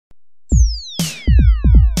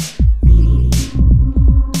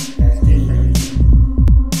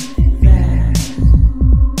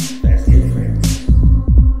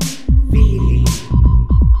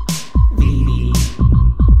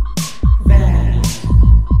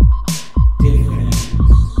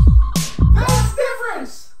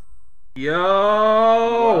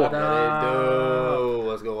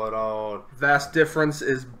Vast Difference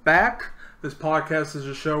is back. This podcast is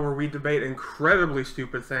a show where we debate incredibly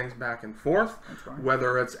stupid things back and forth. That's right.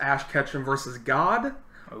 Whether it's Ash Ketchum versus God,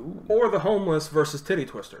 Ooh. or the homeless versus titty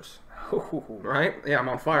twisters. Ooh. Right? Yeah, I'm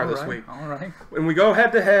on fire this week. All right. When we go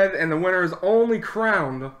head to head, and the winner is only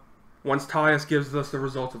crowned once Tyus gives us the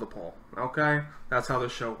result of the poll. Okay? That's how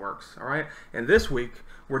this show works. Alright? And this week,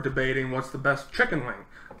 we're debating what's the best chicken wing.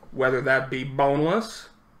 Whether that be boneless,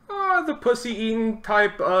 or the pussy-eating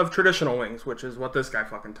type of traditional wings, which is what this guy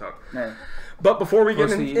fucking took. Yeah. But before we get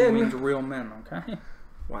Pussy-eating wings, real men, okay?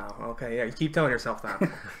 Wow, okay, yeah, you keep telling yourself that.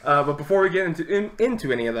 But before we get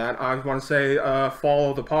into any of that, I want to say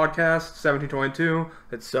follow the podcast, 1722.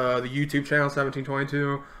 It's the YouTube channel,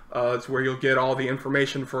 1722. It's where you'll get all the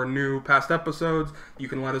information for new past episodes. You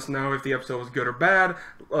can let us know if the episode was good or bad.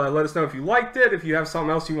 Let us know if you liked it, if you have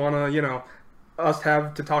something else you want to, us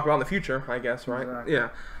have to talk about in the future, I guess, right? Exactly. Yeah.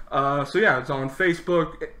 So yeah, it's on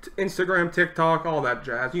Facebook, Instagram, TikTok, all that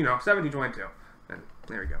jazz. 1722. And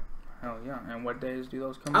there you go. Hell yeah. And what days do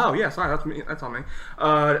those come Oh, out? yeah, sorry, that's me. That's on me.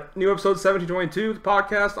 New episode 1722, the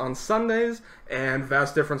podcast on Sundays, and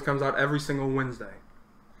Vast Difference comes out every single Wednesday.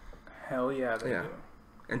 Hell yeah, they do.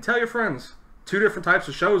 And tell your friends. 2 different types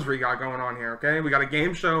of shows we got going on here, okay? We got a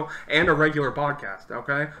game show and a regular podcast,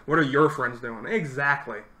 okay? What are your friends doing?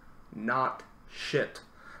 Exactly. Not shit.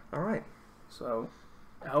 All right. So,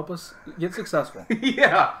 help us get successful.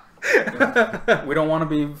 Yeah. We don't want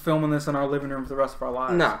to be filming this in our living room for the rest of our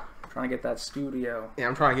lives. No. Trying to get that studio. Yeah,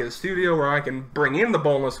 I'm trying to get a studio where I can bring in the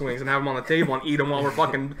boneless wings and have them on the table and eat them while we're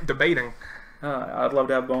fucking debating. I'd love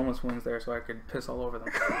to have boneless wings there so I could piss all over them.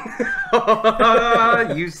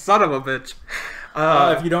 You son of a bitch.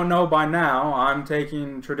 If you don't know by now, I'm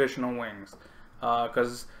taking traditional wings.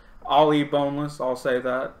 Because I'll eat boneless, I'll say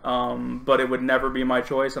that. But it would never be my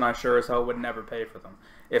choice, and I sure as hell would never pay for them.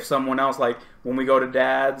 If someone else, like when we go to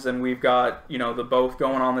Dad's and we've got, the both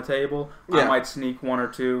going on the table, I might sneak 1 or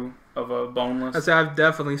 2 of a boneless. I've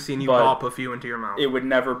definitely seen you pop a few into your mouth. It would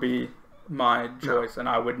never be my choice, and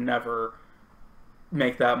I would never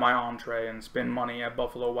make that my entree and spend money at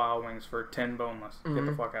Buffalo Wild Wings for 10 boneless. Get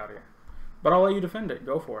the fuck out of here. But I'll let you defend it.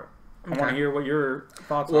 Go for it. I want to hear what your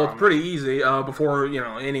thoughts are. Well, it's pretty easy. Before,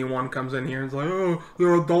 anyone comes in here and is like, oh,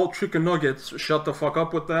 they're adult chicken nuggets. Shut the fuck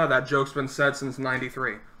up with that. That joke's been said since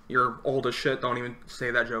 93. You're old as shit. Don't even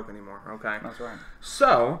say that joke anymore, okay? That's right.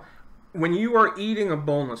 So, when you are eating a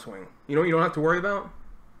boneless wing, you know what you don't have to worry about?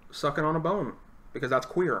 Sucking on a bone. Because that's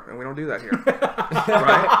queer, and we don't do that here.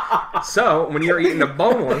 Right? So, when you're eating a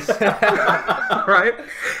boneless, right?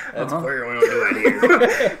 That's queer, we don't do that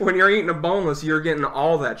here. When you're eating a boneless, you're getting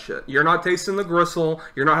all that shit. You're not tasting the gristle.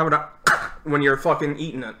 You're not having to when you're fucking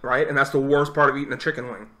eating it, right? And that's the worst part of eating a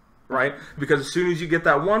chicken wing, right? Because as soon as you get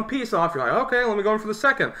that one piece off, you're like, okay, let me go in for the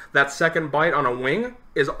second. That second bite on a wing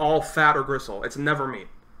is all fat or gristle. It's never meat.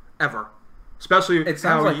 Ever. Especially it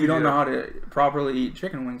sounds like you don't know how to properly eat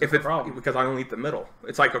chicken wings. If it's because I only eat the middle.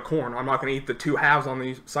 It's like a corn. I'm not going to eat the 2 halves on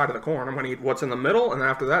the side of the corn. I'm going to eat what's in the middle, and then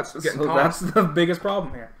after that, it's getting tossed. That's the biggest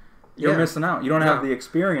problem here. You're missing out. You don't have the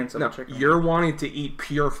experience of a chicken wing. You're wanting to eat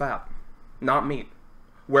pure fat, not meat.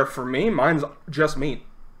 Where for me, mine's just meat.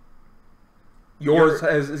 Yours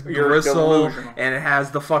has gristle, and it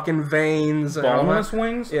has the fucking veins. Boneless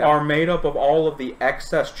wings are made up of all of the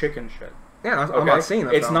excess chicken shit. Yeah, I'm not seeing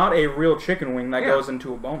it. It's not a real chicken wing that goes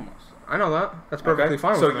into a boneless. I know that. That's perfectly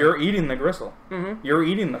fine with me. So you're eating the gristle. Mm-hmm. You're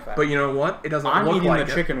eating the fat. But you know what? It doesn't look like it. I'm eating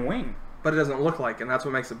the chicken wing. But it doesn't look like it, and that's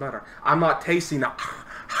what makes it better. I'm not tasting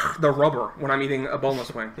the rubber when I'm eating a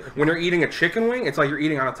boneless wing. When you're eating a chicken wing, it's like you're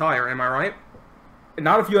eating on a tire. Am I right?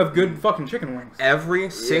 Not if you have good fucking chicken wings. Every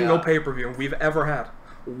single pay-per-view we've ever had,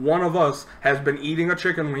 one of us has been eating a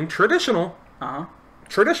chicken wing, traditional.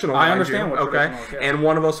 Traditional. I understand what traditional is. And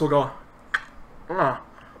one of us will go,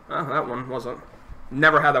 that one wasn't.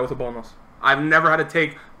 Never had that with a boneless. I've never had to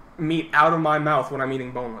take meat out of my mouth when I'm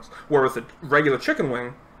eating boneless. Where with a regular chicken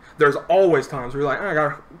wing, there's always times where you're like, I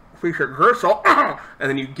got a piece of gristle, and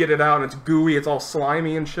then you get it out and it's gooey, it's all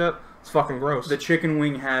slimy and shit. It's fucking gross. The chicken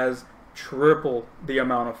wing has triple the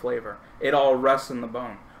amount of flavor. It all rests in the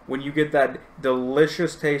bone. When you get that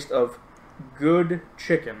delicious taste of good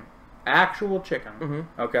chicken, actual chicken,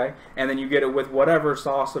 okay, and then you get it with whatever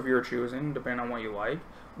sauce of your choosing, depending on what you like.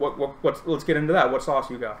 Let's get into that. What sauce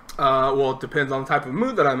you got? Well, it depends on the type of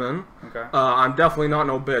mood that I'm in. Okay. I'm definitely not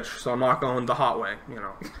no bitch, so I'm not going the hot way.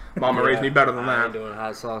 Mama raised me better than that. I ain't doing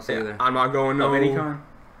hot sauce either. I'm not going no. Of any kind?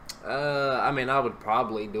 I mean, I would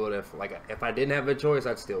probably do it if I didn't have a choice.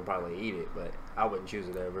 I'd still probably eat it, but I wouldn't choose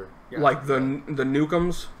it ever. Yeah. Like the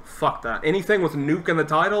Nukums, fuck that. Anything with nuke in the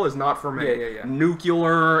title is not for me. Yeah.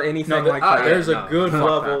 Nuclear, anything like that. There's a good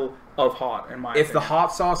level of hot in my opinion. If the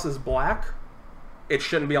hot sauce is black, it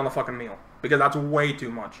shouldn't be on the fucking meal. Because that's way too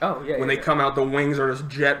much. Oh, yeah. When they come out, the wings are just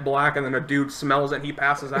jet black, and then a dude smells it and he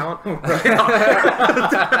passes out. That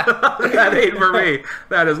ain't for me.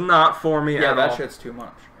 That is not for me at all. Yeah, that shit's too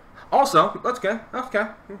much. Also, let's get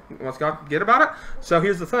about it. So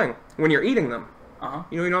here's the thing. When you're eating them, you know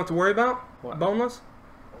what you don't have to worry about? What? Boneless?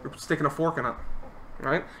 You're sticking a fork in it.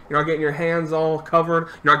 Right? You're not getting your hands all covered.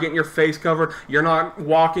 You're not getting your face covered. You're not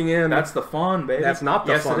walking in. That's the fun, baby. That's not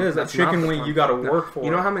the fun. Yes, it is. That's That chicken not the wing, fun. you got to work for. You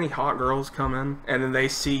know how many hot girls come in and then they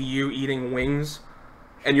see you eating wings,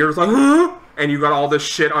 and you're just like, huh? And you got all this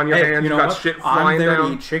shit on your hands. You know got what? shit I'm flying there down.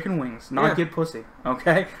 to eat chicken wings, not get pussy.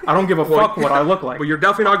 Okay, I don't give a fuck what I look like. But you're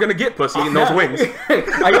definitely not gonna get pussy eating those wings.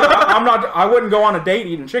 I'm not. I wouldn't go on a date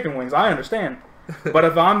eating chicken wings. I understand. But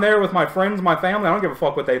if I'm there with my friends, my family, I don't give a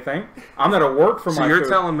fuck what they think. I'm there to work for my So you're food.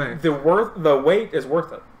 telling me the wait is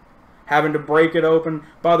worth it. Having to break it open.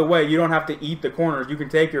 By the way, you don't have to eat the corners. You can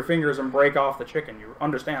take your fingers and break off the chicken. You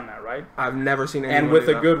understand that, right? I've never seen anyone And with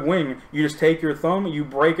do a that. good wing, you just take your thumb, you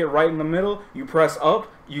break it right in the middle, you press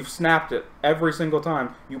up, you've snapped it every single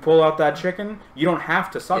time. You pull out that chicken, you don't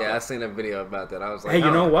have to suck Yeah, I it. seen a video about that. I was like, Hey, you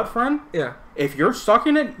oh. know what, friend? Yeah. If you're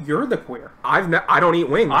sucking it, you're the queer. I don't eat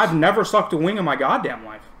wings. I've never sucked a wing in my goddamn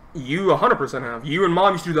life. You 100% have. You and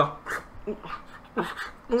Mom used to do the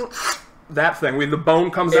that thing where the bone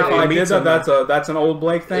comes If out. I and the did meat's that, in there. that's an old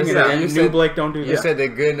Blake thing, Yeah, and you new said- Blake don't do You that. said the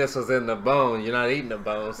goodness was in the bone. You're not eating the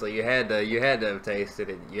bone, so you had to have tasted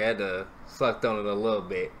it. You had to sucked on it a little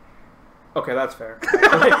bit. Okay, that's fair.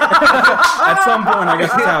 At some point, I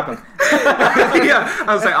guess it's happened. Yeah,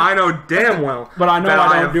 I was saying I know damn well. But I know that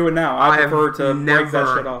I don't do it now. I prefer to never, break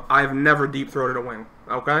that shit off. I have never deep throated a wing.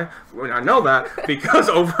 Okay, I know that because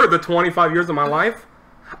over the 25 years of my life,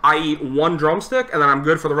 I eat one drumstick and then I'm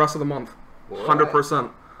good for the rest of the month.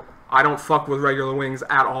 100%. I don't fuck with regular wings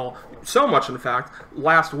at all. So much, in fact,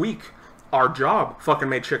 last week our job fucking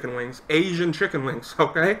made chicken wings, Asian chicken wings.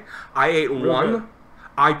 Okay, I ate one. good.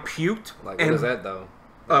 I puked. Like, and what is that though?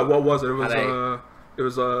 what was it? It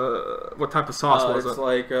was How'd what type of sauce was It's it?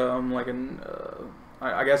 like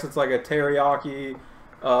I guess it's like a teriyaki,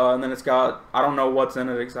 and then it's got, I don't know what's in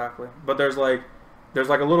it exactly, but there's like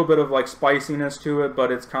a little bit of like spiciness to it,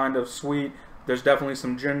 but it's kind of sweet. There's definitely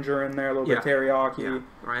some ginger in there, a little bit of teriyaki.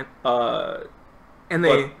 Right. And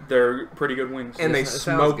And they're pretty good wings. And they It sounds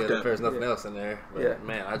smoked good it. if there's nothing else in there. But Yeah.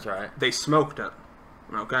 man, I try it. they smoked it.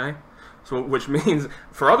 Okay? So, which means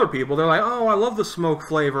for other people, they're like, oh, I love the smoke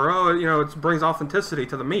flavor. Oh, it brings authenticity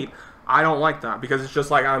to the meat. I don't like that because it's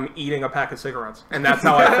just like I'm eating a pack of cigarettes. And that's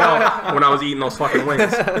how I felt when I was eating those fucking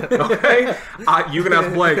wings. Okay? You can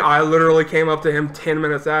ask Blake. I literally came up to him 10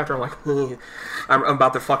 minutes after. I'm like, ugh, I'm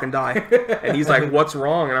about to fucking die. And he's like, what's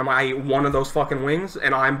wrong? And I ate one of those fucking wings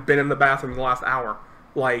and I've been in the bathroom the last hour.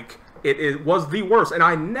 Like, it was the worst. And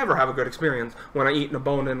I never have a good experience when I eat a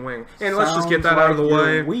bone-in wing. And let's just get that out of the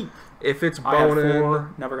way. Weak. If it's I had bone-in...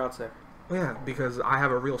 4, never got sick. Yeah, because I have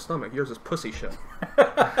a real stomach. Yours is pussy shit.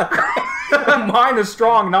 Mine is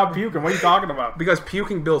strong, not puking. What are you talking about? Because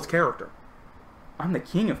puking builds character. I'm the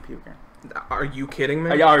king of puking. Are you kidding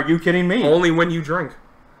me? Are you kidding me? Only when you drink.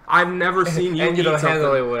 I've never seen you And you eat don't something.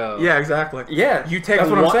 handle it well. Yeah, exactly. Yeah, You take that's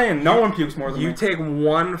what one- I'm saying. No one pukes more than You me. take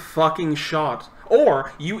one fucking shot.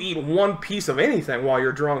 Or you eat one piece of anything while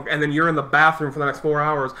you're drunk, and then you're in the bathroom for the next 4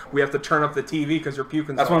 hours. We have to turn up the TV because you're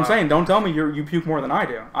puking. That's so what I'm loud. saying. Don't tell me you puke more than I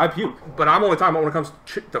do. I puke. But I'm only talking about when it comes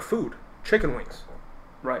to food. Chicken wings.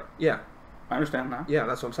 Right. Yeah. I understand that. Yeah,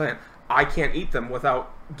 that's what I'm saying. I can't eat them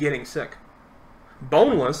without getting sick.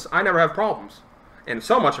 Boneless, I never have problems. And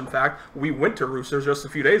so much, in fact, we went to Roosters just a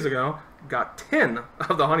few days ago, got 10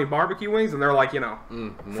 of the honey barbecue wings, and they're like,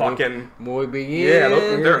 fucking... Muy bien. Yeah,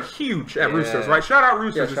 they're huge at Roosters, right? Shout out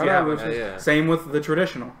Roosters if shout you out haven't. Roosters. Yeah. Same with the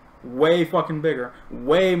traditional. Way fucking bigger.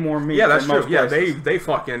 Way more meat. Yeah, that's than true. most Yeah, places. they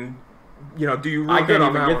fucking, do you real I good can't on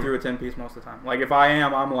even that get one. through a 10-piece most of the time. Like, if I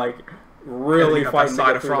am, I'm like really You got that fighting to side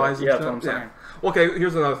get of through fries that. and Yeah, that's what I'm shit? saying. Yeah. Okay,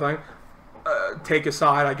 here's another thing. Take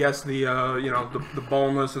aside, I guess, the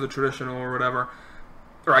boneless or the traditional or whatever.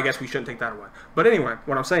 Or I guess we shouldn't take that away. But anyway,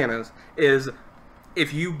 what I'm saying is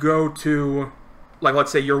if you go to, like,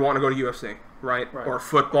 let's say you're wanting to go to UFC, right? Or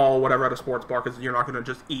football, whatever, at a sports bar, because you're not going to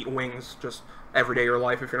just eat wings just every day of your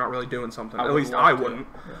life if you're not really doing something. At least I wouldn't.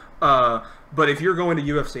 Yeah. But if you're going to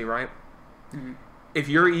UFC, right? Mm-hmm. If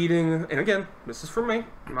you're eating, and again, this is for me,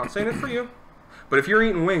 I'm not saying it for you, but if you're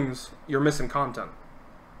eating wings, you're missing content.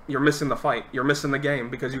 You're missing the fight. You're missing the game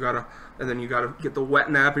because you gotta get the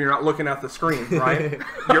wet nap and you're not looking at the screen, right?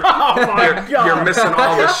 You're missing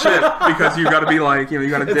all this shit because you gotta be like, you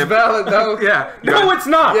gotta It's dip. valid though. Yeah. No, it's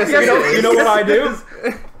not. Yes, you it know, is. you know what I do?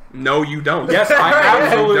 No, you don't. Yes, I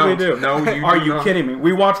absolutely do. No, you Are do you not. kidding me?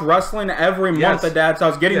 We watch wrestling every month at Dad's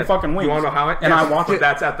house, getting fucking wings. You want to know how? And I watch it.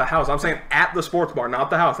 That's at the house. I'm saying at the sports bar, not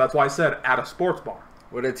the house. That's why I said at a sports bar.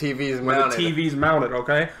 Where the TV's Where mounted. the TV's mounted,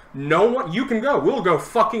 okay? No one, you can go. We'll go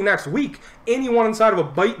fucking next week. Anyone inside of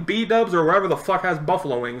a B-Dubs or wherever the fuck has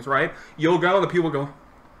buffalo wings, right? You'll go, and the people go,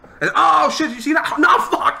 oh shit, you see that? No,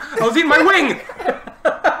 fuck! I was eating my wing!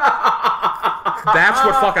 That's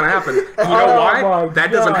what fucking happened. You know why?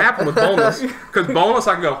 That doesn't happen with Boneless. Because Boneless,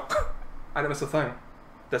 I can go, I didn't miss a thing.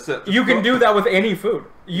 That's it. You can do that with any food.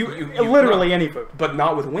 You literally any food. But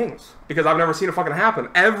not with wings. Because I've never seen it fucking happen.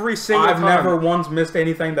 Every single time. I've never once missed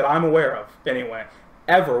anything that I'm aware of, anyway.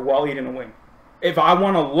 Ever while eating a wing. If I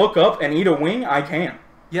want to look up and eat a wing, I can.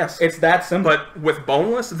 Yes. It's that simple. But with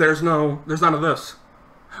Boneless, there's none of this.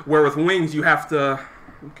 Where with wings, you have to...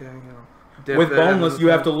 Okay, you know... With Boneless, you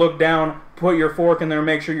have to look down, put your fork in there,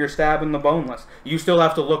 make sure you're stabbing the boneless. You still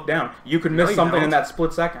have to look down. You could miss something in that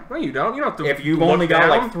split second. No, you don't. You don't have to. If you've only got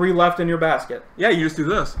like 3 left in your basket. Yeah, you just do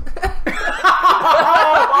this.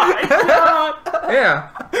 Oh my god! Yeah.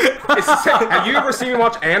 Have you ever seen me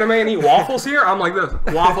watch anime and eat waffles here? I'm like this.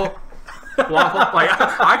 Waffle. Like,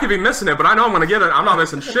 I could be missing it, but I know I'm going to get it. I'm not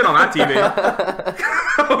missing shit on that TV.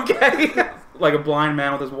 Okay? Like a blind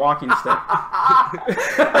man with his walking stick.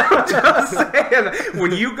 I'm just saying,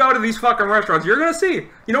 when you go to these fucking restaurants, you're going to see.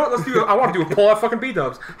 You know what? Let's do. I want to do a pull out fucking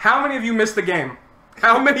B-Dubs. How many of you missed the game?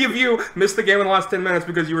 How many of you missed the game in the last 10 minutes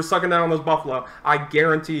because you were sucking down on those buffalo? I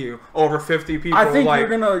guarantee you, over 50 people. I think like,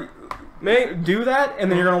 you're going to do that,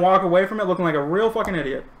 and then you're going to walk away from it looking like a real fucking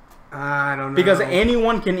idiot. I don't know. Because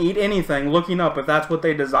anyone can eat anything looking up if that's what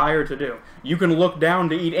they desire to do. You can look down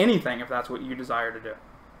to eat anything if that's what you desire to do.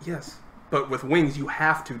 Yes. But with wings, you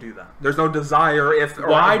have to do that. There's no desire if...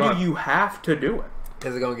 Why do you have to do it?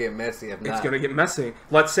 Because it's going to get messy if not. It's going to get messy.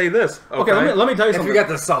 Let's say this. Okay, let me tell you something. If you got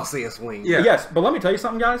the sauciest wings. Yeah. Yes, but let me tell you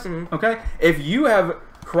something, guys. Mm-hmm. Okay? If you have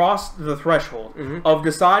crossed the threshold of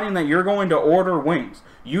deciding that you're going to order wings,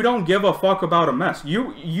 you don't give a fuck about a mess.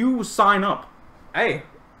 You sign up. Hey...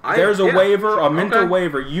 There's a waiver, a mental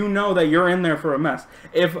waiver. You know that you're in there for a mess.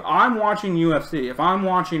 If I'm watching UFC, if I'm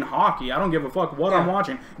watching hockey, I don't give a fuck what I'm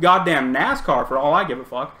watching. Goddamn NASCAR for all I give a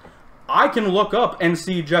fuck. I can look up and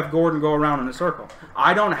see Jeff Gordon go around in a circle.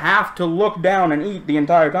 I don't have to look down and eat the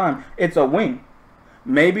entire time. It's a wing.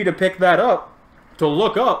 Maybe to pick that up, to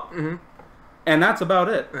look up, and that's about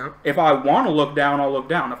it. Yeah. If I want to look down, I'll look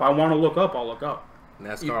down. If I want to look up, I'll look up.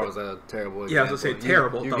 NASCAR was a terrible example. Yeah, I was going to say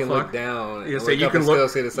terrible. You can look down and you can still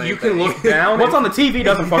see the same you thing. can look down. What's on the TV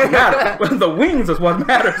doesn't fucking matter. The wings is what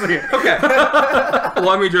matters here. Okay.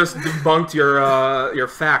 Let me just debunk your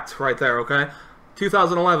fact right there, okay?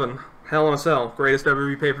 2011, Hell in a Cell, greatest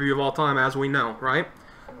WWE pay-per-view of all time, as we know, right?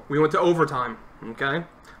 We went to overtime, okay?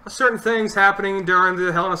 Certain things happening during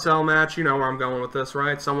the Hell in a Cell match, you know where I'm going with this,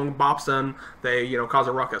 right? Someone bops in, they, cause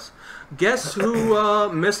a ruckus. Guess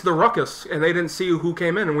who missed the ruckus, and they didn't see who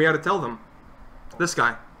came in, and we had to tell them. This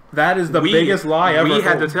guy. That is the biggest lie ever. We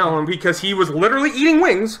had to tell him because he was literally eating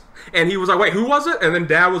wings, and he was like, wait, who was it? And then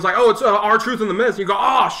Dad was like, oh, it's R-Truth in the Miz. And you go,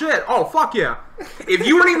 oh, shit, oh, fuck yeah. If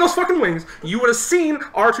you weren't eating those fucking wings, you would have seen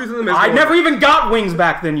R-Truth in the Miz. I never even got wings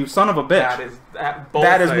back then, you son of a bitch.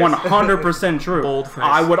 That is 100% true. Bold face.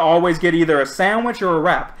 I would always get either a sandwich or a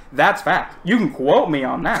wrap. That's fact. You can quote me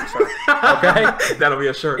on that, sir. Okay? That'll be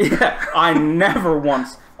a shirt. Yeah, I never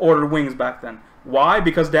once ordered wings back then. Why?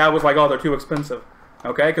 Because Dad was like, oh, they're too expensive.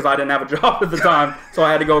 Okay? Because I didn't have a job at the time, so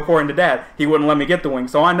I had to go according to Dad. He wouldn't let me get the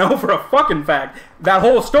wings. So I know for a fucking fact that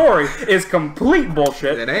whole story is complete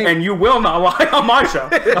bullshit, It ain't. and you will not lie on my show.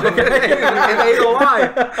 Okay? It ain't a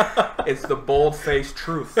lie. It's the bold-faced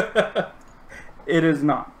truth. It is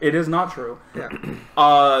not. It is not true. Yeah.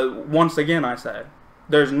 Once again, I say,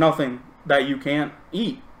 there's nothing that you can't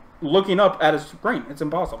eat. Looking up at a screen, it's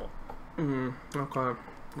impossible. Okay.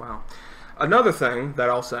 Wow. Another thing that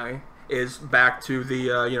I'll say is back to the,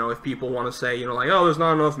 if people want to say, like, oh, there's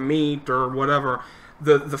not enough meat or whatever.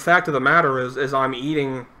 The fact of the matter is I'm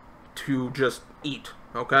eating to just eat,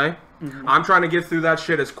 okay? I'm trying to get through that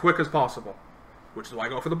shit as quick as possible, which is why I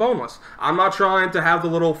go for the boneless. I'm not trying to have the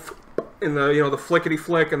little... in the the flickety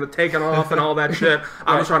flick and the taking off and all that shit.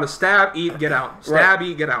 I'm just trying to stab, eat, get out. Stab,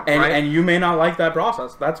 eat, get out. And you may not like that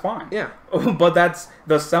process. That's fine. Yeah. But that's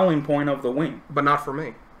the selling point of the wing. But not for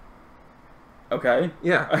me. Okay.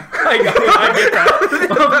 Yeah. I get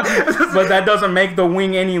that. But that doesn't make the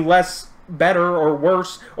wing any less better or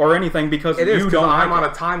worse or anything because you don't. I'm on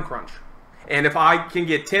a time crunch, and if I can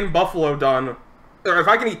get 10 buffalo done. Or if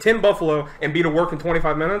I can eat 10 buffalo and be to work in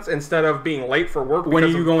 25 minutes instead of being late for work. When are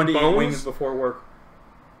you going to eat wings before work?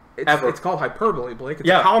 Ever. It's called hyperbole, Blake. It's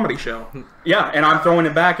Yeah. a comedy show. Yeah, and I'm throwing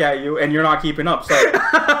it back at you, and you're not keeping up. So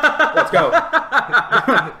let's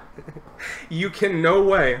go. You can no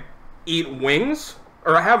way eat wings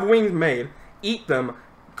or have wings made, eat them,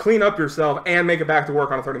 clean up yourself, and make it back to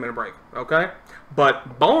work on a 30-minute break. Okay?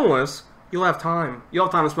 But boneless, you'll have time. You'll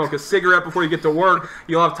have time to smoke a cigarette before you get to work.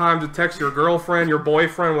 You'll have time to text your girlfriend, your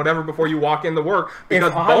boyfriend, whatever, before you walk into work.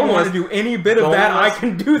 Because if I want to do any bit of that, I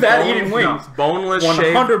can do that eating wings. No, boneless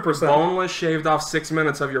 100%. Boneless shaved off 6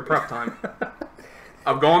 minutes of your prep time.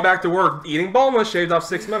 Of going back to work, eating boneless shaved off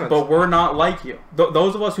 6 minutes. But we're not like you.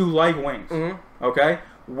 Those of us who like wings, okay?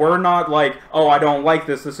 We're not like, oh, I don't like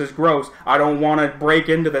this. This is gross. I don't want to break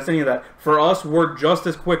into this, any of that. For us, we're just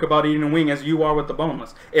as quick about eating a wing as you are with the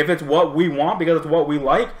boneless. If it's what we want because it's what we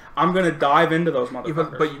like, I'm going to dive into those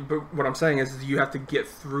motherfuckers. But what I'm saying is you have to get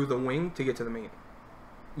through the wing to get to the meat.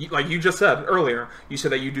 Like you just said earlier, you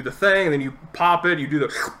said that you do the thing, and then you pop it, you do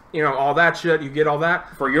the, all that shit, you get all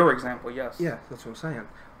that. For your example, yes. Yeah, that's what I'm saying.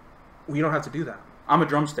 We don't have to do that. I'm a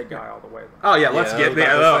drumstick guy all the way. Oh yeah, let's get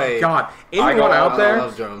there. Oh God, anyone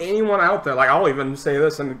out there, like I'll even say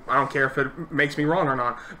this, and I don't care if it makes me wrong or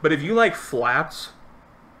not. But if you like flats,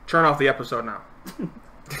 turn off the episode now,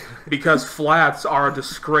 because flats are a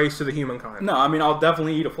disgrace to the humankind. No, I mean I'll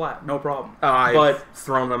definitely eat a flat, no problem. I've but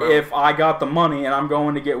thrown them out. If I got the money and I'm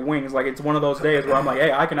going to get wings, like it's one of those days where I'm like,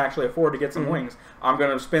 hey, I can actually afford to get some wings. I'm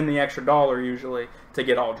going to spend the extra $1 usually to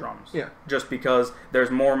get all drums. Yeah. Just because there's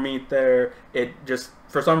more meat there. It just,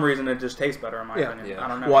 for some reason, it just tastes better in my opinion. Yeah. I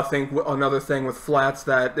don't know. Well, I think another thing with flats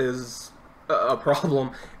that is a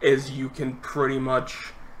problem is you can pretty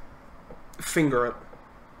much finger it.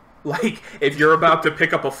 Like, if you're about to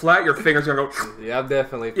pick up a flat, your finger's going to go... Yeah, I've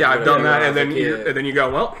definitely... Yeah, I've done that, and then you go,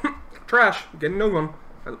 well, trash, get a new one.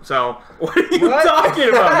 So, what are you talking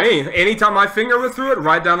about? Me, anytime my finger went through it,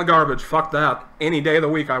 right down the garbage. Fuck that. Any day of the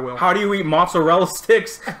week I will. How do you eat mozzarella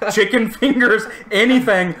sticks, chicken fingers,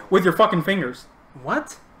 anything with your fucking fingers?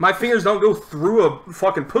 What? My fingers don't go through a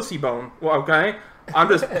fucking pussy bone, okay? I'm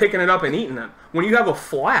just picking it up and eating it. When you have a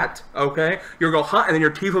flat, okay, you'll go hot, and then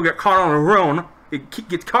your teeth will get caught on a bone. It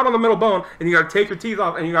gets caught on the middle bone, and you gotta take your teeth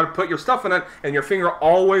off, and you gotta put your stuff in it, and your finger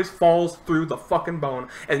always falls through the fucking bone,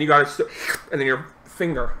 and you gotta, and then your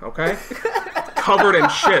finger, okay, covered in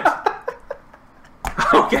shit.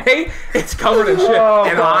 Okay, it's covered in shit,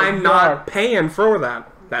 and I'm not paying for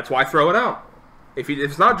that. That's why I throw it out. If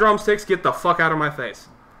it's not drumsticks, get the fuck out of my face.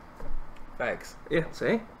 Thanks. Yeah,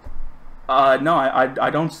 see. No, I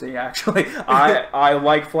don't see actually. I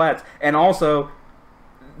like flats, and also.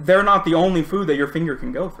 They're not the only food that your finger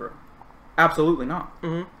can go through. Absolutely not.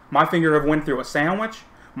 My finger have went through a sandwich.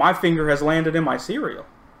 My finger has landed in my cereal.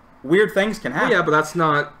 Weird things can happen. Well, yeah, but that's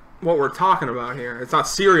not what we're talking about here. It's not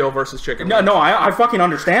cereal versus chicken. No, I fucking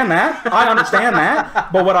understand that. I understand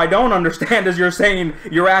that. But what I don't understand is you're saying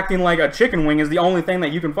you're acting like a chicken wing is the only thing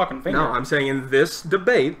that you can fucking finger. No, I'm saying in this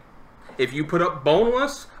debate, if you put up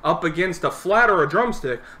boneless up against a flat or a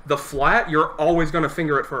drumstick, the flat, you're always going to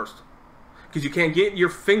finger it first. Because you can't get your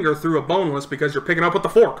finger through a boneless because you're picking up with the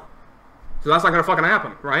fork. So that's not going to fucking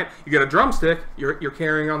happen, right? You get a drumstick, you're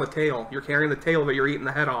carrying on the tail. You're carrying the tail of it, you're eating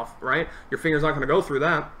the head off, right? Your finger's not going to go through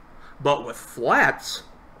that. But with flats,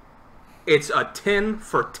 it's a 10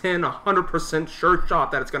 for 10, 100% sure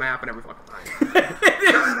shot that it's going to happen every fucking time. It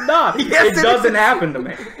is not. Yes, it doesn't happen to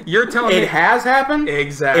me. You're telling me... It has happened?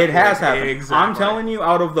 Exactly. It has happened. Exactly. I'm telling you,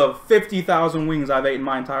 out of the 50,000 wings I've ate in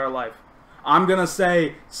my entire life, I'm going to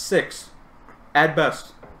say 6. At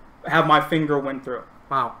best, have my finger went through.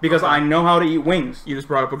 Wow. Because I know how to eat wings. You just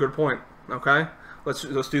brought up a good point. Okay?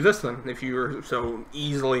 Let's do this then. If you're so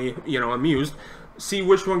easily, amused, see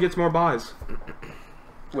which one gets more buys.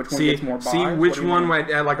 Which one gets more buys? See which one might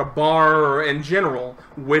at like a bar or in general,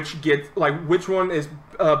 which one is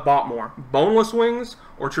bought more. Boneless wings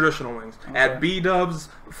or traditional wings. Okay. At B-Dubs,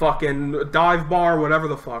 fucking dive bar, whatever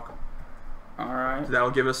the fuck. Alright. That'll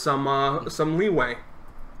give us some leeway.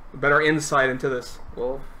 Better insight into this.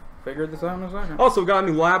 We'll figure this out in a second. Also, got a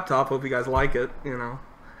new laptop. Hope you guys like it.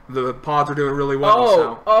 The pods are doing really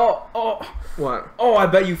well. What? Oh, I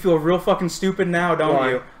bet you feel real fucking stupid now, don't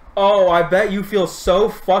you? Oh, I bet you feel so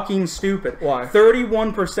fucking stupid. Why?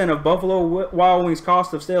 31% of Buffalo Wild Wings'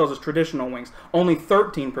 cost of sales is traditional wings. Only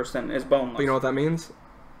 13% is boneless. But you know what that means?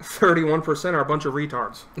 31% are a bunch of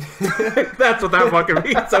retards. That's what that fucking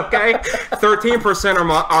means, okay? 13%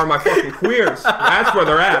 are my fucking queers. That's where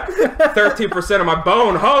they're at. 13% of my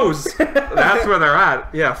bone hoes. That's where they're at.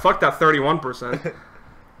 Yeah, fuck that 31%.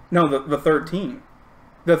 No, the 13.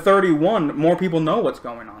 The 31, more people know what's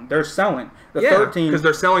going on. They're selling. The 13, because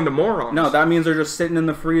they're selling to morons. no, that means they're just sitting in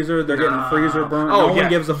the freezer. They're getting freezer burn. Oh, No one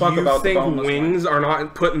gives a fuck about the You boneless think wings wing. are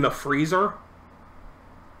not put in the freezer?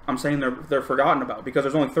 I'm saying they're forgotten about because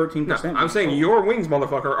there's only 13%. No, I'm saying your wings,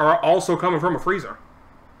 motherfucker, are also coming from a freezer.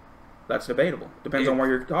 That's debatable. Depends on what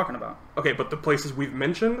you're talking about. Okay, but the places we've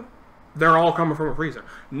mentioned, they're all coming from a freezer.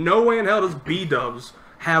 No way in hell does B-dubs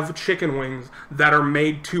have chicken wings that are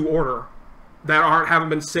made to order that haven't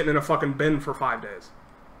been sitting in a fucking bin for 5 days.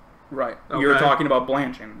 Right. Okay. You're talking about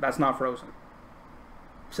blanching. That's not frozen.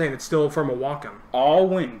 I'm saying it's still from a walk-in. All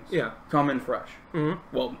wings Yeah. come in fresh.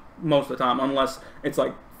 Mm-hmm. Well, most of the time, unless it's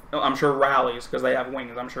like, I'm sure Rallies, because they have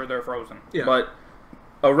wings, I'm sure they're frozen. Yeah. But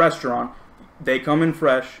a restaurant, they come in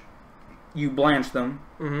fresh, you blanch them,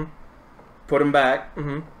 Mm-hmm. put them back,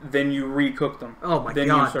 Mm-hmm. then you recook them. Oh my then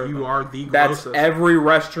god, serve you them. are the That's grossest. every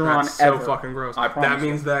restaurant That's so ever. fucking gross. I promise That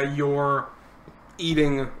means you. that you're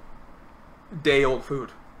eating day-old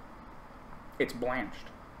food. It's blanched.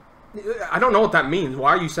 I don't know what that means.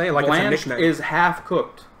 Why are you saying like Blanched it's a nickname? is half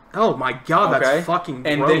cooked. Oh my god, Okay? that's fucking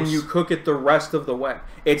gross. And then you cook it the rest of the way.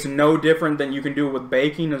 It's no different than you can do it with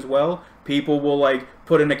baking as well. People will like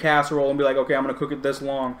put in a casserole and be like, okay, I'm going to cook it this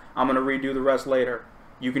long. I'm going to redo the rest later.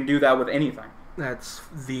 You can do that with anything. That's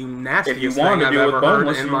the nastiest If you thing wanted to I've do it ever with heard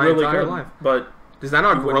boneless, in you my really entire could. life. But Does that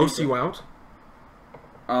not you wouldn't gross eat you it. out?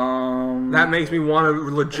 um, That makes me want to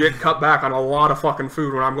legit cut back on a lot of fucking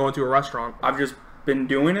food when I'm going to a restaurant. I've just been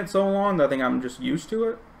doing it so long that I think I'm just used to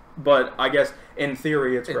it. But I guess in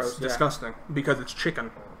theory it's gross. It's yeah. disgusting because it's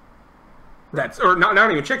chicken. Or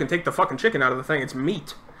not even chicken. Take the fucking chicken out of the thing. It's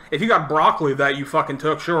meat. If you got broccoli that you fucking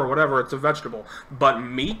took, sure, whatever, it's a vegetable. But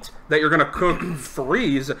meat that you're gonna cook,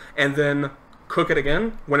 freeze, and then cook it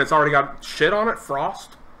again when it's already got shit on it,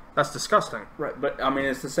 frost. That's disgusting. Right, but I mean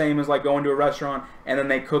it's the same as like going to a restaurant and then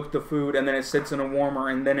they cook the food and then it sits in a warmer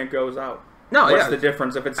and then it goes out. No, What's yeah. the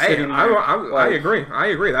difference if it's Hey, sitting there? I like, agree. I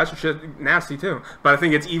agree. That's shit nasty too. But I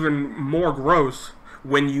think it's even more gross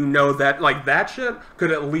when you know that, like, that shit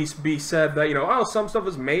could at least be said that, you know, oh, some stuff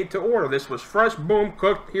is made to order. This was fresh, boom,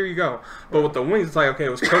 cooked, here you go. But with the wings, it's like, okay, it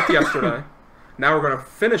was cooked yesterday. Now we're going to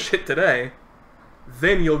finish it today.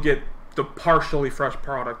 Then you'll get the partially fresh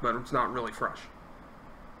product, but it's not really fresh.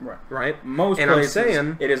 Right. Right? Most And I'm places,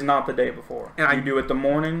 saying- it is not the day before. And you do it the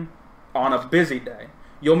morning on a busy day.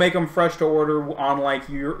 You'll make them fresh to order on like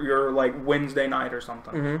your like Wednesday night or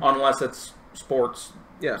something, unless it's sports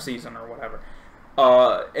Yeah. season or whatever.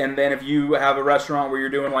 And then if you have a restaurant where you're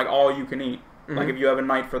doing like all you can eat, like if you have a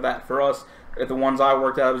night for that. For us, at the ones I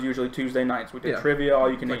worked at, it was usually Tuesday nights. We did trivia,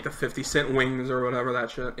 all you can Like eat. the 50-cent wings or whatever,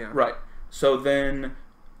 that shit. Yeah. Right. So then,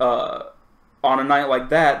 on a night like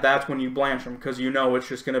that, that's when you blanch them because you know it's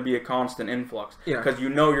just going to be a constant influx. Yeah. Because you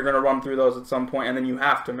know you're going to run through those at some point, and then you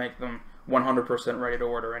have to make them 100% ready to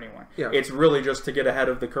order anyway. Yeah. It's really just to get ahead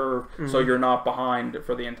of the curve so you're not behind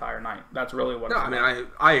for the entire night. That's really what No, it's I mean,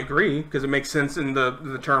 about. I agree, because it makes sense in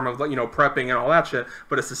the term of, you know, prepping and all that shit,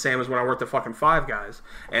 but it's the same as when I worked at fucking Five Guys,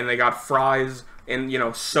 and they got fries in, you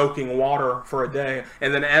know, soaking water for a day,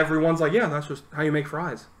 and then everyone's like, yeah, that's just how you make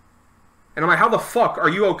fries. And I'm like, how the fuck are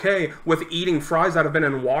you okay with eating fries that have been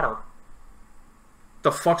in water?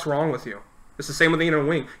 The fuck's wrong with you? It's the same with eating a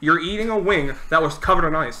wing. You're eating a wing that was covered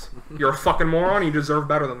in ice. You're a fucking moron. You deserve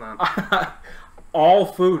better than that. All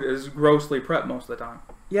food is grossly prepped most of the time.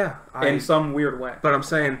 Yeah. In some weird way. But I'm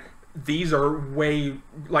saying these are way,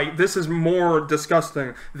 like, this is more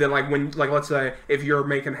disgusting than, like, when, like, let's say if you're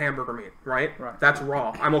making hamburger meat, right? Right. That's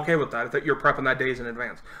raw. I'm okay with that. That you're prepping that days in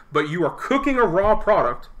advance. But you are cooking a raw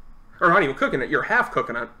product, or not even cooking it, you're half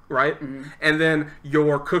cooking it, right? And then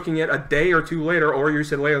you're cooking it a day or two later, or you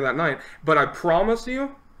said later that night. But I promise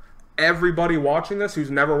you, everybody watching this who's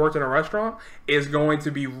never worked in a restaurant is going to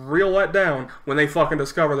be real let down when they fucking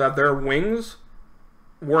discover that their wings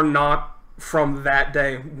were not from that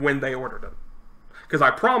day when they ordered it. Because I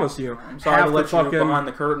promise you, I'm sorry to let you behind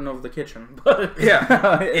the curtain of the kitchen, but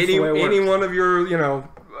yeah, it's the way it any works. one of your, you know,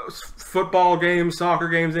 football games, soccer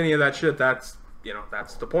games, any of that shit, that's, you know,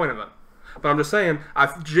 that's the point of it. But I'm just saying,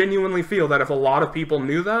 I genuinely feel that if a lot of people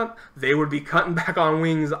knew that, they would be cutting back on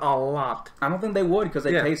wings a lot. I don't think they would because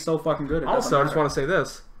they taste so fucking good. Also, I just want to say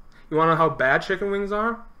this. You want to know how bad chicken wings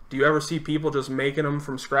are? Do you ever see people just making them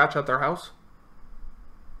from scratch at their house?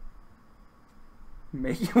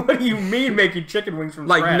 What do you mean making chicken wings from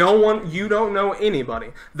Like, scratch? no one, you don't know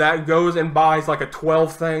anybody that goes and buys like a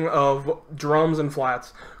 12 thing of drums and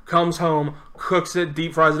flats, comes home, cooks it,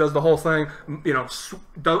 deep fries it, does the whole thing, you know,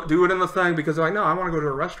 don't do it in the thing because they're like, no, I want to go to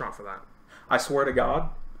a restaurant for that. I swear to God,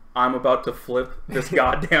 I'm about to flip this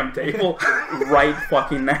goddamn table right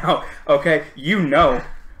fucking now. Okay? You know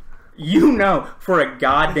You know for a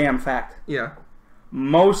goddamn fact, Yeah.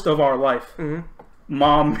 most of our life,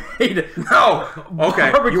 Mom made No.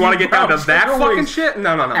 Okay. You want to get down to barbecue that chicken fucking wings shit?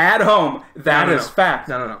 No. at home. That No. is fact.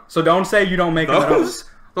 No. So don't say you don't make them at home.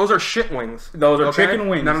 Those are shit wings. Those are chicken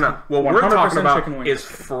wings. No. What we're 100% talking about chicken wings. is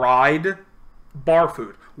fried bar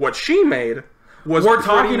food. What she made was We're pretty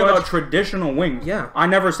talking much, about traditional wings. Yeah. I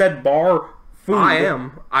never said bar food. I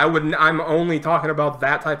am. I'm only talking about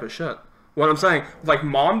that type of shit. What I'm saying, like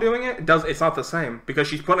Mom doing it, it's not the same because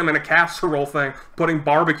she's putting them in a casserole thing, putting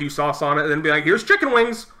barbecue sauce on it, and then be like, "Here's chicken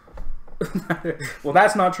wings." Well,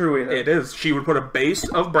 that's not true either. It is. She would put a base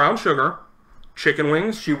of brown sugar, chicken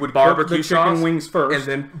wings. She would barbecue cook the sauce, chicken wings first, and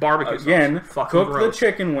then barbecue again, sauce. Fucking cook gross. the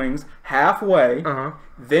chicken wings halfway.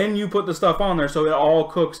 Then you put the stuff on there so it all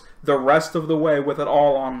cooks the rest of the way with it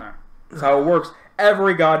all on there. That's how it works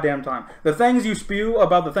every goddamn time. The things you spew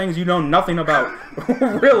about the things you know nothing about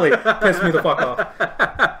really piss me the fuck off.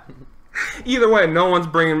 Either way, no one's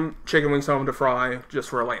bringing chicken wings home to fry just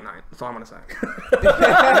for a late night. That's all I'm gonna say.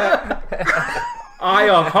 I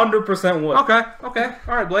 100% would. Okay.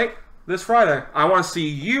 All right, Blake. This Friday, I want to see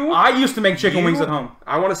you. I used to make chicken wings at home.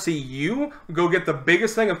 I want to see you go get the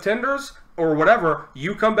biggest thing of tenders or whatever.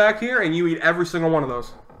 You come back here and you eat every single one of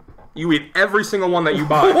those. You eat every single one that you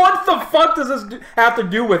buy. What the fuck does this have to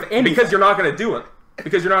do with anything? Because you're not going to do it.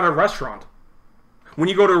 Because you're not at a restaurant. When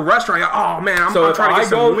you go to a restaurant, you're like, oh man, I'm trying to get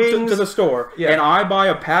some wings. To the store and I buy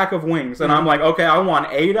a pack of wings and I'm like, okay, I want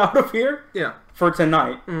 8 out of here for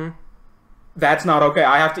tonight. That's not okay.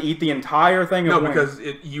 I have to eat the entire thing of wings. No, because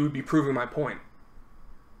you would be proving my point.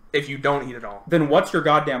 If you don't eat it all. Then what's your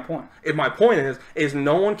goddamn point? If my point is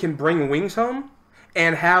no one can bring wings home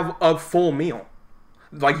and have a full meal.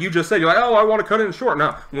 Like you just said, you're like, oh, I want to cut it short.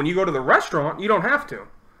 No, when you go to the restaurant, you don't have to.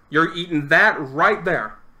 You're eating that right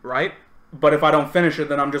there, right? But if I don't finish it,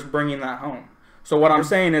 then I'm just bringing that home. So what I'm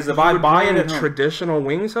saying is if I buy it at home, traditional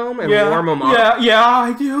wings home and warm them up. Yeah,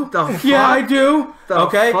 I do. The fuck? Yeah, I do. The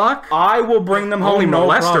okay, fuck? I will bring them home. Only no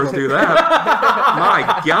molesters problem. do that.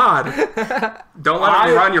 My God. Don't let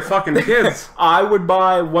them around your fucking kids. I would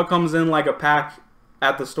buy what comes in like a pack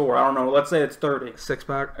at the store. I don't know. Let's say it's 30.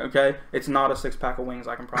 6-pack. Okay? It's not a 6-pack of wings,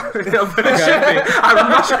 I can promise you. No, but it should be. I would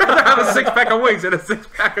much rather have a 6-pack of wings than a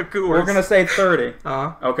 6-pack of Coors. We're going to say 30.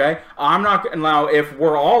 Okay? I'm not... Now, if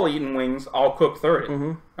we're all eating wings, I'll cook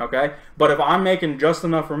 30. Okay? But if I'm making just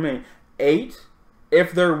enough for me, 8...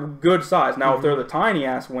 If they're good size. Now, if they're the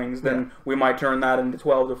tiny-ass wings, then we might turn that into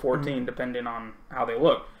 12 to 14, depending on how they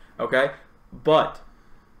look. Okay? But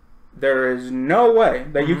there is no way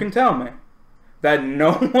that you can tell me that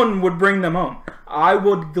no one would bring them home. I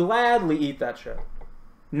would gladly eat that shit.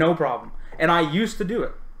 No problem. And I used to do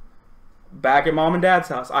it. Back at Mom and Dad's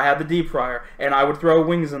house, I had the deep fryer, and I would throw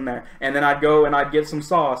wings in there, and then I'd go and I'd get some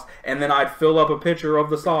sauce, and then I'd fill up a pitcher of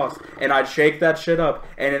the sauce, and I'd shake that shit up,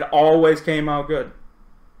 and it always came out good.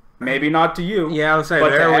 Maybe not to you, yeah, I would say but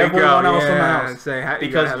there to we everyone go. else in the Yeah, house, say,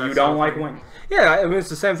 because you don't like wings. Yeah, I mean, it's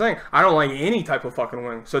the same thing. I don't like any type of fucking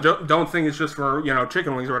wing. So don't think it's just for,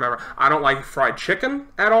 chicken wings or whatever. I don't like fried chicken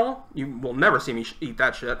at all. You will never see me eat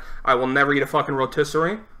that shit. I will never eat a fucking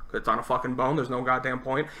rotisserie. It's on a fucking bone. There's no goddamn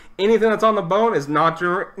point. Anything that's on the bone is not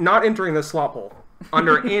entering this slop hole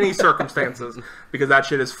under any circumstances because that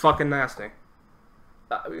shit is fucking nasty.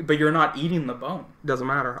 But you're not eating the bone. Doesn't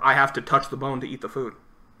matter. I have to touch the bone to eat the food.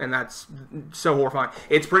 And that's so horrifying.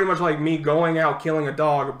 It's pretty much like me going out, killing a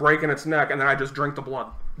dog, breaking its neck, and then I just drink the blood.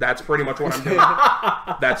 That's pretty much what I'm doing.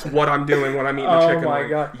 That's what I'm doing when I'm eating a chicken wing.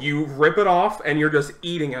 God. You rip it off, and you're just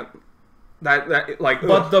eating it.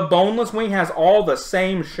 But the boneless wing has all the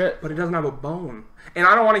same shit. But it doesn't have a bone. And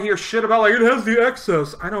I don't want to hear shit about, like, it has the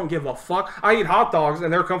excess. I don't give a fuck. I eat hot dogs,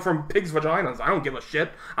 and they come from pigs' vaginas. I don't give a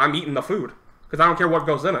shit. I'm eating the food. Because I don't care what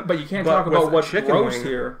goes in it. But you can't talk about what's gross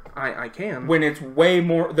here. I can. When it's way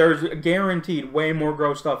more... There's guaranteed way more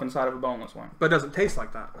gross stuff inside of a boneless wing. But it doesn't taste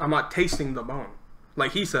like that. I'm not tasting the bone.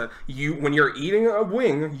 Like he said, when you're eating a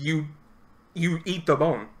wing, you eat the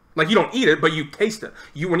bone. Like, you don't eat it, but you taste it.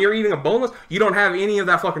 When you're eating a boneless, you don't have any of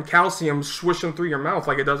that fucking calcium swishing through your mouth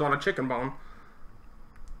like it does on a chicken bone.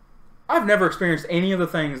 I've never experienced any of the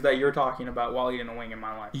things that you're talking about while eating a wing in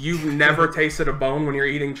my life. You've never tasted a bone when you're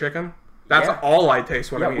eating chicken? That's all I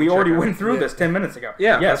taste when I'm eating chicken. We already went through this 10 minutes ago.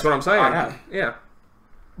 Yeah, that's what I'm saying. I have. Yeah.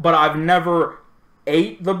 But I've never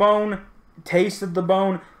ate the bone, tasted the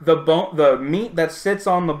bone. The meat that sits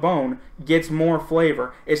on the bone gets more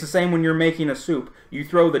flavor. It's the same when you're making a soup. You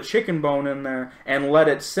throw the chicken bone in there and let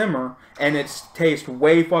it simmer, and it tastes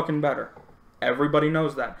way fucking better. Everybody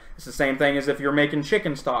knows that. It's the same thing as if you're making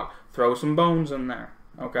chicken stock. Throw some bones in there.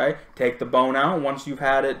 Okay? Take the bone out once you've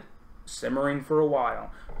had it simmering for a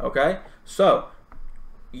while. Okay? So,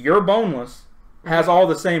 Your boneless has all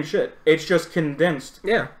the same shit. It's just condensed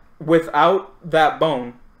Yeah. without that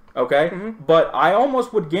bone. Okay? Mm-hmm. But I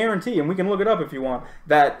almost would guarantee, and we can look it up if you want,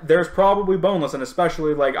 that there's probably boneless, and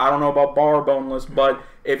especially, like, I don't know about bar boneless, but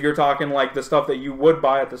if you're talking, like, the stuff that you would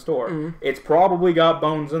buy at the store, it's probably got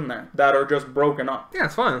bones in there that are just broken up. Yeah,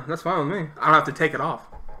 it's fine. That's fine with me. I don't have to take it off.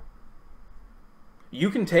 You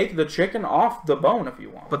can take the chicken off the bone if you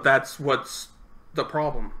want. But that's what's the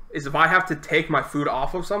problem. Is if I have to take my food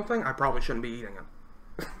off of something, I probably shouldn't be eating it.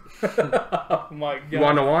 Oh my god. You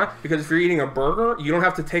want to know why? Because if you're eating a burger, you don't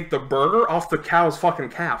have to take the burger off the cow's fucking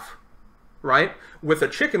calf. Right? With a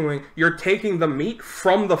chicken wing, you're taking the meat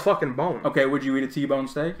from the fucking bone. Okay, would you eat a T-bone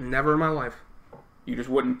steak? Never in my life. You just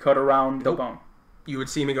wouldn't cut around the bone. You would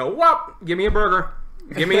see me go, whop, give me a burger.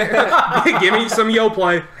 Give me give me some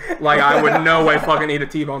Yoplait. Like, I would no way fucking eat a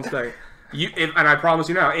T-bone steak. And I promise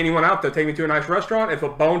you now, anyone out there, take me to a nice restaurant, if a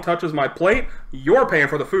bone touches my plate, you're paying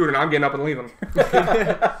for the food and I'm getting up and leaving.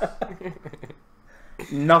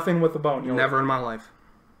 Nothing with the bone. Never in my life.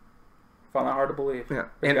 Find that hard to believe. Yeah,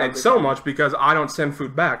 and it's so much because I don't send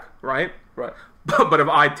food back, right? Right. But if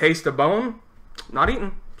I taste a bone, not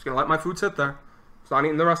eating. Just gonna let my food sit there. Just not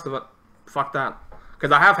eating the rest of it. Fuck that.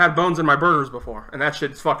 Because I have had bones in my burgers before, and that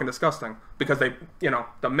shit's fucking disgusting. Because they,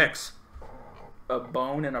 the mix. A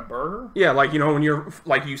bone in a burger? Yeah, like, when you're,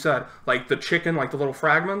 like you said, like the chicken, like the little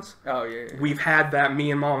fragments. Oh, yeah. We've had that,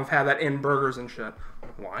 me and Mom have had that in burgers and shit.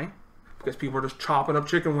 Why? Because people are just chopping up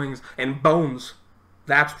chicken wings and bones.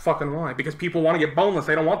 That's fucking why. Because people want to get boneless.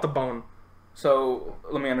 They don't want the bone. So,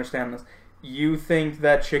 let me understand this. You think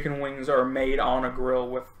that chicken wings are made on a grill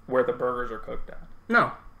with where the burgers are cooked at?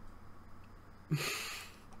 No.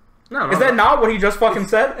 No. Is that not what he just fucking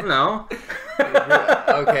said? No.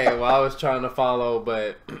 Okay, well, I was trying to follow,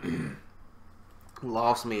 but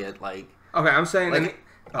lost me at, like... Okay, I'm saying... Like,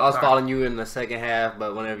 I was following you in the second half,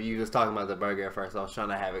 but whenever you was talking about the burger at first, I was trying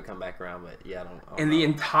to have it come back around, but yeah, I don't And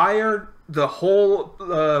know. the whole,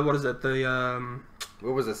 what is it, the,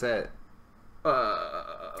 Where was this at?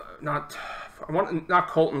 not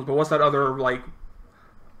Colton's, but what's that other, like,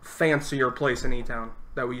 fancier place in E-Town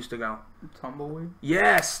that we used to go? Tumbleweed?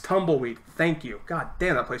 Yes, Tumbleweed. Thank you. God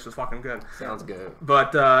damn, that place was fucking good. Sounds good.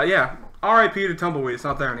 But, yeah, R.I.P. to Tumbleweed. It's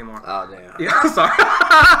not there anymore. Oh, damn. Yeah, sorry.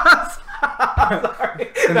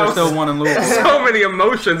 Sorry. And there's still one in Louisville. So many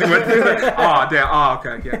emotions went through there. Oh, damn. Oh,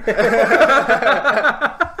 okay, yeah.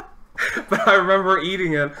 But I remember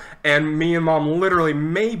eating it, and me and Mom literally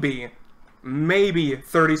maybe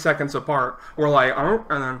 30 seconds apart were like, oh,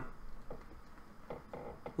 and then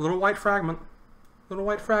little white fragment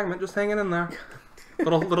just hanging in there.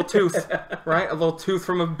 Little tooth, right? A little tooth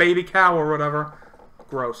from a baby cow or whatever.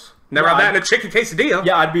 Gross. Never had that in a chicken quesadilla.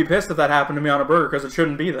 Yeah, I'd be pissed if that happened to me on a burger because it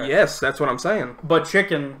shouldn't be there. Yes, that's what I'm saying. But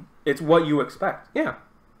chicken, it's what you expect. Yeah.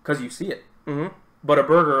 Because you see it. Mm-hmm. But a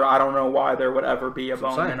burger, I don't know why there would ever be a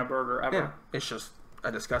bone in a burger ever. Yeah, it's just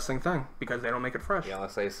a disgusting thing because they don't make it fresh. Yeah,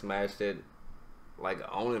 unless they smashed it, like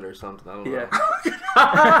on it or something. I don't know. Yeah.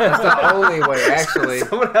 That's the only way, actually.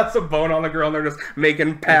 Someone has a bone on the grill and they're just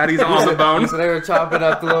making patties on the bone. So they were chopping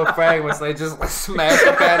up the little fragments. They just smashed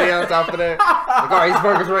the patty on top of that. Like, all right, his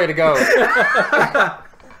burger's ready to go.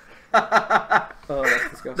 Oh, that's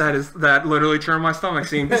disgusting. That literally churned my stomach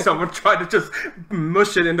seeing someone try to just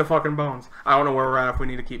mush it into fucking bones. I don't know where we're at, if we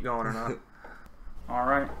need to keep going or not. All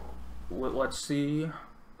right. Let's see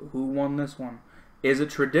who won this one. Is it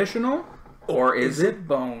traditional or is it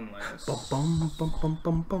boneless? Bum, bum, bum,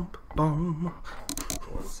 bum, bum, bum.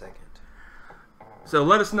 1 second. So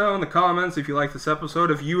let us know in the comments if you like this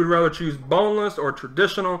episode, if you would rather choose boneless or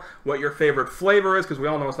traditional, what your favorite flavor is, because we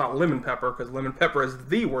all know it's not lemon pepper, because lemon pepper is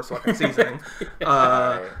the worst fucking seasoning.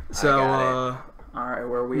 All right,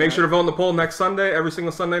 where are we? Make sure to vote in the poll next Sunday, every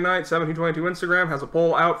single Sunday night. 1722 Instagram has a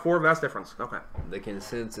poll out for vast difference. Okay. The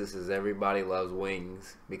consensus is everybody loves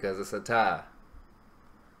wings because it's a tie.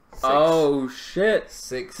 Oh shit!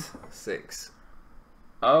 6-6.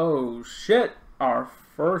 Oh shit! Our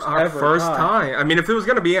first tie. I mean, if there was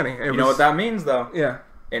going to be any, you know what that means, though. Yeah.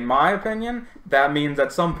 In my opinion, that means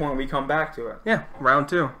at some point we come back to it. Yeah, round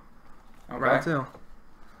 2. Okay. Round 2.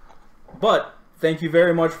 But thank you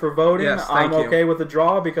very much for voting. Yes, I'm thank you. okay with the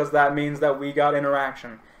draw because that means that we got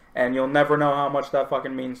interaction, and you'll never know how much that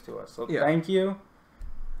fucking means to us. So thank you.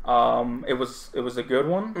 It was a good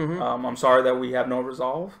one. Mm-hmm. I'm sorry that we have no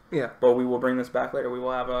resolve. Yeah. But we will bring this back later. We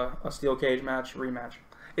will have a steel cage match rematch.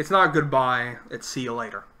 It's not goodbye. It's see you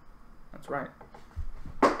later. That's right.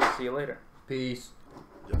 See you later. Peace.